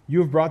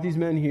 You have brought these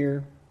men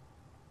here,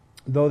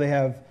 though they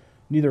have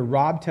neither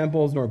robbed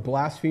temples nor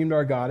blasphemed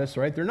our goddess,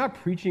 right? They're not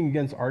preaching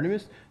against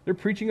Artemis. They're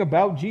preaching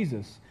about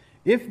Jesus.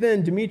 If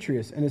then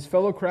Demetrius and his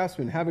fellow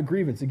craftsmen have a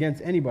grievance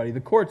against anybody,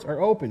 the courts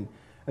are open,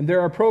 and there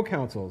are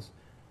proconsuls.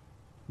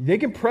 They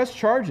can press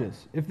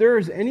charges. If there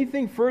is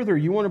anything further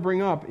you want to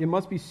bring up, it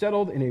must be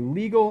settled in a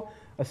legal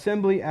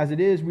assembly. As it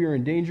is, we are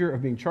in danger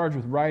of being charged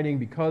with rioting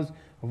because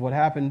of what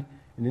happened.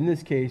 And in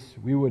this case,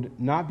 we would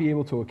not be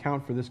able to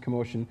account for this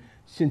commotion,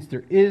 since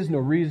there is no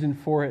reason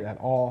for it at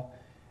all.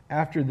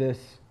 After this,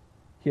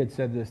 he had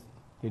said this,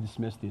 they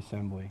dismissed the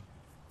assembly.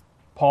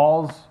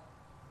 Paul's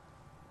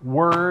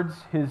words,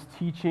 his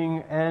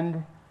teaching,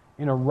 end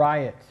in a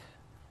riot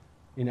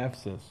in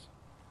Ephesus.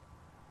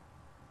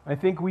 I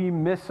think we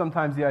miss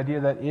sometimes the idea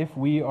that if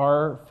we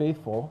are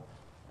faithful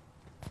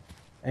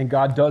and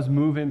God does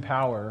move in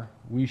power,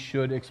 we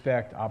should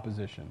expect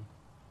opposition.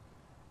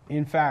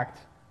 In fact,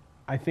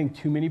 I think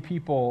too many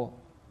people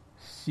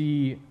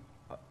see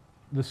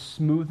the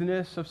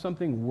smoothness of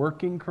something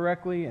working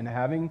correctly and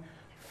having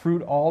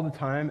fruit all the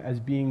time as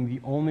being the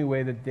only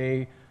way that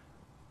they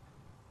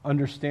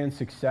understand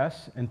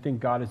success and think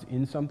God is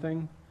in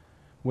something,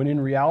 when in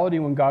reality,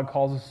 when God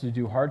calls us to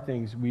do hard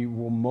things, we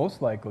will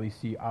most likely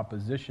see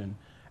opposition.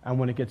 And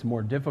when it gets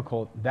more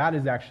difficult, that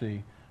is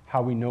actually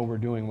how we know we're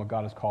doing what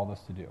God has called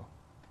us to do.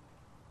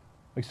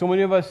 So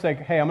many of us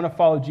hey, I'm going to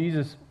follow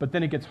Jesus, but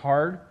then it gets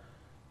hard.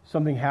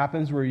 Something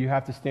happens where you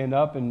have to stand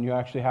up and you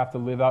actually have to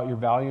live out your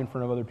value in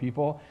front of other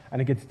people,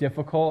 and it gets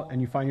difficult and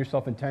you find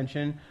yourself in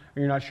tension, or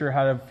you're not sure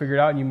how to figure it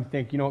out, and you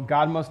think,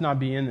 God must not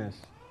be in this.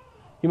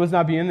 He must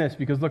not be in this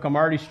because, look, I'm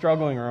already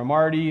struggling, or I'm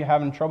already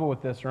having trouble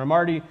with this, or I'm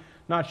already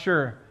not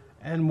sure.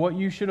 And what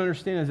you should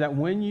understand is that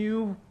when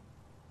you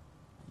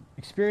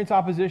experience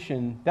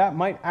opposition, that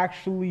might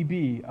actually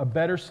be a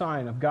better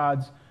sign of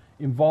God's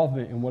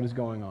involvement in what is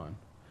going on.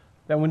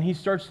 That when he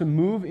starts to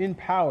move in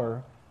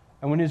power,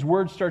 and when his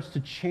word starts to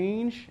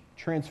change,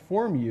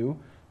 transform you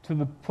to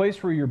the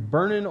place where you're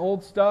burning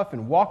old stuff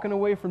and walking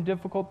away from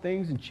difficult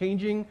things and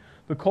changing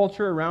the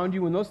culture around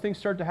you, when those things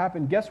start to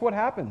happen, guess what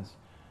happens?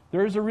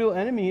 There is a real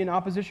enemy and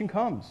opposition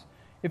comes.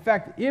 In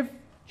fact, if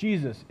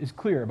Jesus is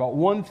clear about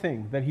one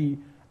thing that he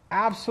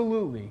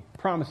absolutely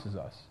promises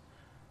us,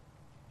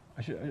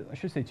 I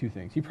should say two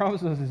things. He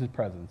promises us his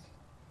presence.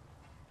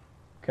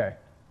 Okay.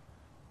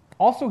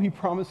 Also, he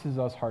promises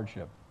us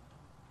hardship.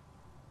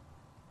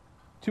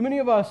 Too many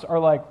of us are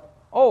like,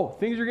 oh,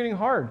 things are getting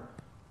hard.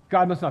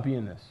 God must not be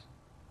in this.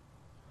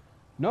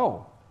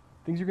 No,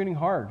 things are getting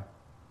hard.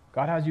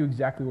 God has you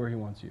exactly where he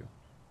wants you.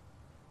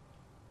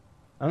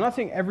 I'm not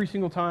saying every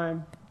single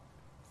time,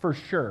 for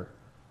sure.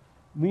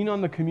 Lean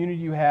on the community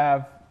you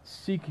have,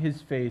 seek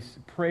his face,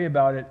 pray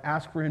about it,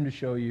 ask for him to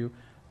show you,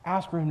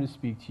 ask for him to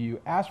speak to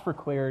you, ask for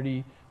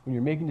clarity when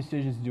you're making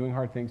decisions and doing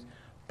hard things.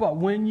 But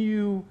when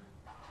you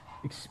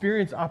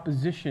experience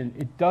opposition,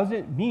 it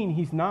doesn't mean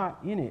he's not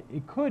in it.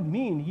 It could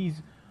mean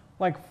he's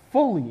like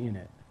fully in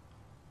it.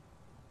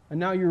 And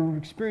now you're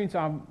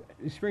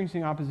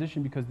experiencing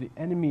opposition because the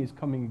enemy is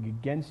coming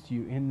against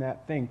you in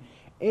that thing.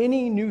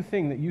 Any new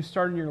thing that you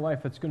start in your life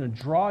that's going to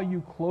draw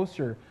you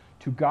closer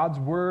to God's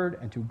word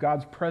and to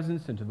God's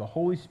presence and to the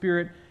Holy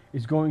Spirit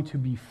is going to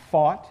be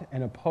fought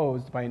and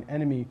opposed by an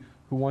enemy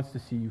who wants to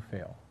see you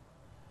fail.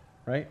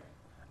 Right?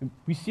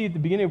 We see at the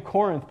beginning of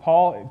Corinth,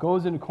 Paul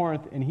goes into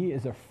Corinth and he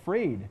is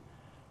afraid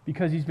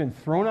because he's been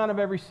thrown out of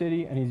every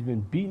city and he's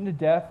been beaten to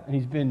death and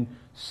he's been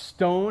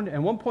stoned.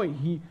 At one point,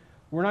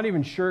 we're not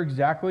even sure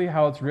exactly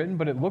how it's written,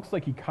 but it looks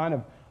like he kind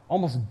of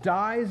almost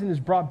dies and is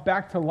brought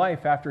back to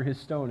life after his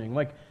stoning.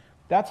 Like,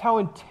 that's how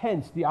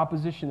intense the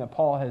opposition that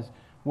Paul has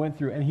went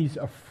through, and he's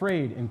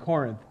afraid in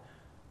Corinth.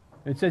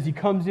 It says he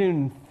comes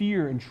in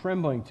fear and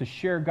trembling to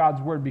share God's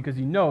word because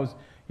he knows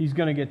he's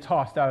going to get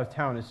tossed out of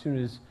town as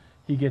soon as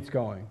he gets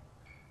going.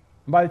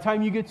 And by the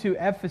time you get to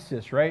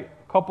Ephesus, right,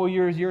 a couple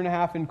years, year and a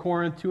half in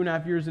Corinth,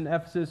 2.5 years in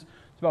Ephesus,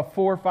 it's about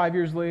 4 or 5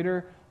 years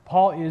later,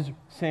 Paul is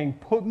saying,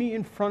 put me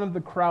in front of the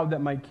crowd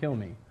that might kill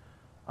me.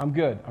 I'm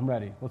good. I'm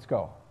ready. Let's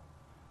go.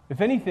 If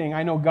anything,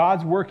 I know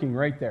God's working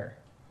right there.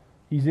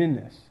 He's in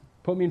this.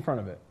 Put me in front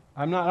of it.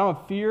 I don't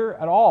have fear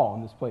at all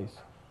in this place.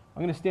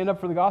 I'm going to stand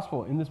up for the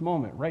gospel in this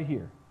moment, right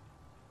here.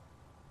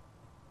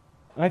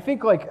 And I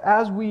think like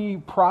as we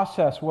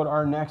process what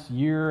our next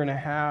year and a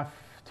half,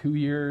 2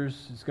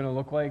 years is going to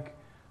look like,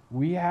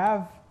 we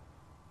have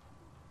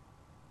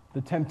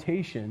the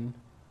temptation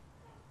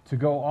to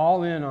go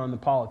all in on the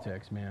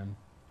politics, man.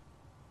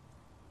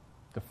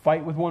 To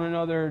fight with one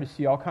another, to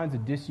see all kinds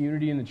of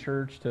disunity in the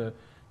church, to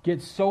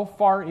get so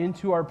far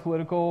into our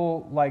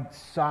political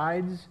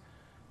sides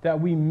that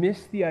we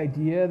miss the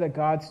idea that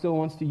God still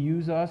wants to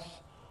use us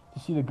to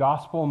see the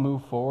gospel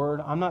move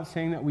forward. I'm not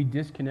saying that we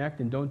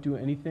disconnect and don't do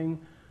anything,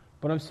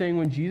 but I'm saying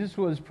when Jesus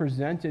was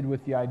presented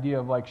with the idea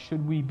of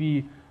should we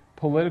be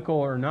political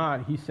or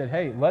not, he said,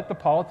 hey, let the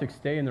politics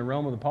stay in the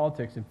realm of the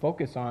politics and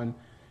focus on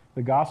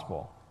the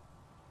gospel.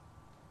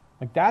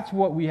 That's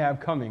what we have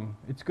coming.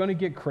 It's going to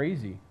get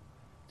crazy.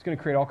 It's going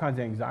to create all kinds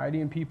of anxiety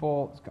in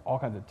people, all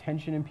kinds of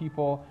tension in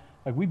people.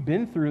 We've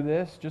been through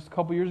this just a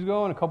couple years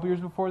ago and a couple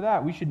years before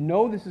that. We should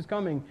know this is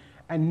coming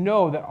and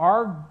know that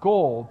our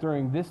goal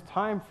during this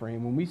time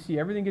frame, when we see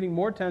everything getting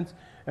more tense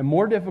and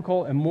more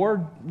difficult and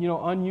more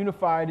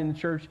ununified in the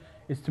church,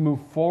 is to move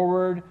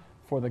forward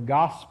for the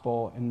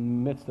gospel in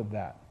the midst of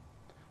that.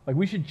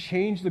 We should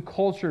change the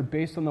culture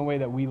based on the way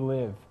that we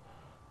live.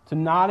 To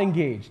not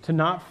engage, to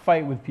not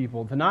fight with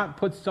people, to not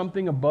put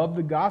something above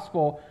the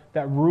gospel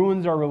that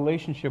ruins our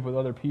relationship with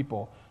other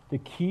people, to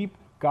keep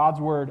God's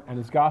word and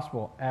his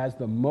gospel as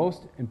the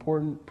most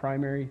important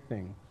primary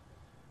thing.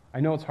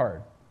 I know it's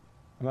hard.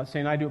 I'm not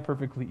saying I do it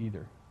perfectly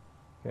either.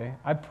 Okay?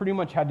 I pretty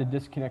much had to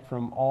disconnect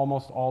from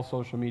almost all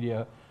social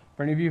media.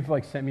 For any of you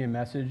who've sent me a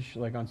message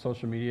on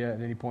social media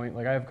at any point,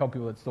 I have a couple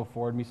people that still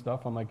forward me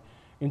stuff on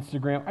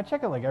Instagram. I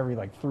check it every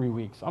 3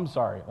 weeks. I'm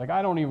sorry.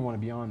 I don't even want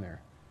to be on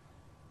there.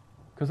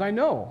 Because I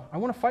know I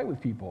want to fight with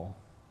people.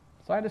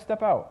 So I had to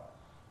step out.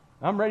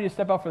 I'm ready to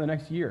step out for the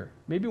next year.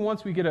 Maybe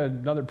once we get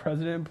another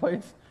president in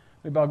place,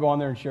 maybe I'll go on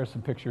there and share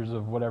some pictures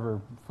of whatever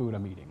food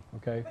I'm eating,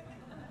 okay?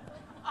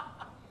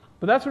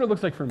 But that's what it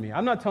looks like for me.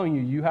 I'm not telling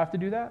you have to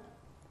do that.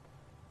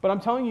 But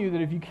I'm telling you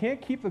that if you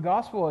can't keep the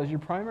gospel as your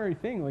primary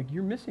thing,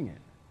 you're missing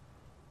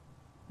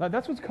it.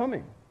 That's what's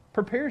coming.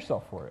 Prepare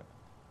yourself for it.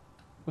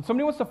 When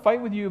somebody wants to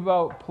fight with you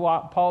about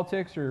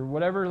politics or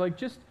whatever,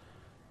 just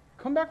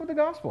come back with the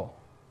gospel.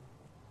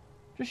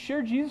 Just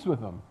share Jesus with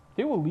them.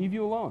 They will leave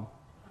you alone.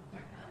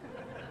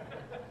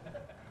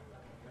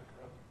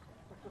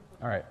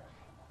 All right.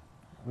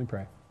 Let me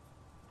pray.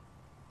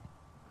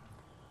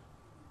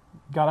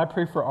 God, I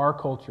pray for our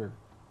culture.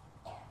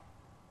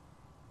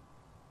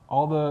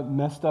 All the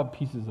messed up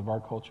pieces of our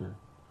culture.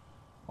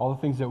 All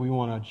the things that we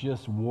want to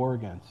just war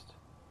against.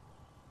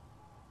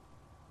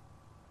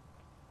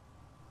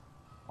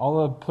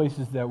 all the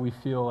places that we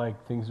feel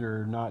like things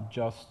are not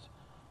just,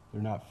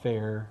 they're not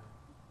fair,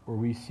 or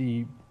we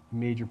see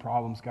major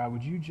problems, God,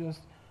 would you just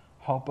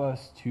help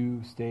us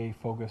to stay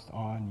focused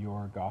on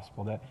your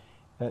gospel,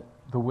 that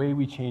the way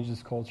we change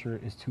this culture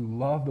is to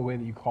love the way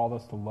that you called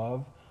us to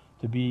love,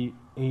 to be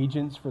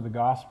agents for the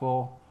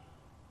gospel,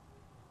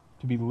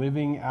 to be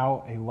living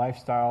out a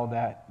lifestyle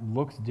that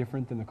looks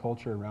different than the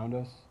culture around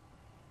us.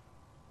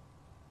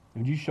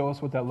 Would you show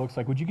us what that looks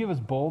like? Would you give us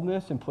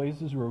boldness in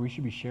places where we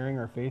should be sharing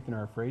our faith and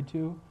are afraid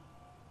to?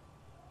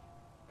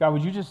 God,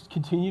 would you just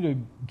continue to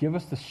give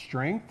us the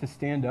strength to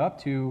stand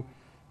up to,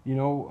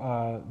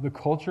 the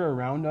culture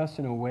around us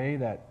in a way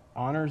that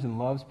honors and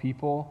loves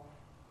people?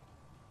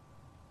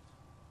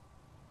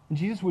 And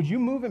Jesus, would you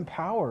move in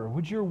power?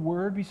 Would your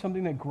word be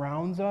something that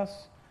grounds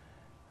us?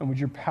 And would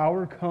your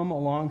power come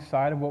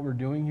alongside of what we're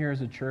doing here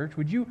as a church?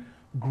 Would you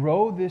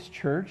grow this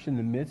church in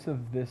the midst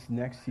of this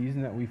next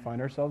season that we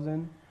find ourselves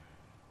in?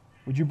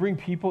 Would you bring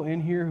people in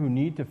here who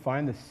need to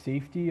find the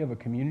safety of a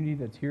community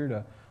that's here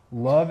to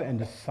love and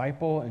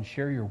disciple and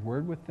share your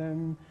word with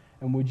them?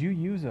 And would you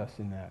use us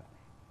in that?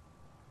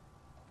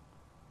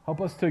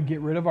 Help us to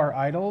get rid of our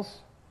idols,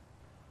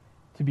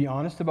 to be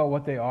honest about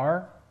what they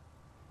are.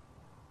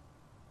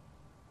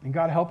 And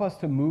God, help us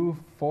to move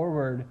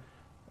forward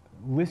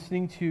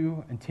listening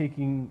to and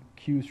taking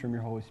cues from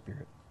your Holy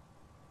Spirit.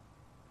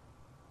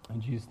 In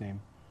Jesus'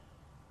 name,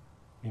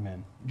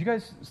 amen. Would you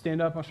guys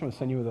stand up? I just want to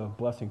send you with a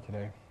blessing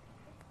today.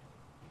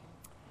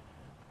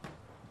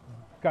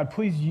 God,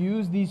 please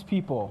use these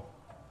people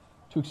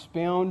to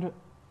expound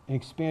and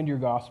expand your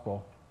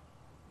gospel,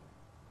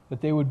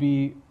 that they would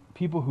be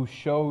people who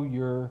show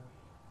your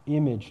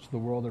image to the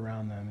world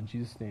around them. In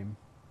Jesus' name,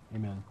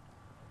 amen.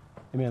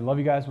 Amen. Love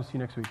you guys. We'll see you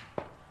next week.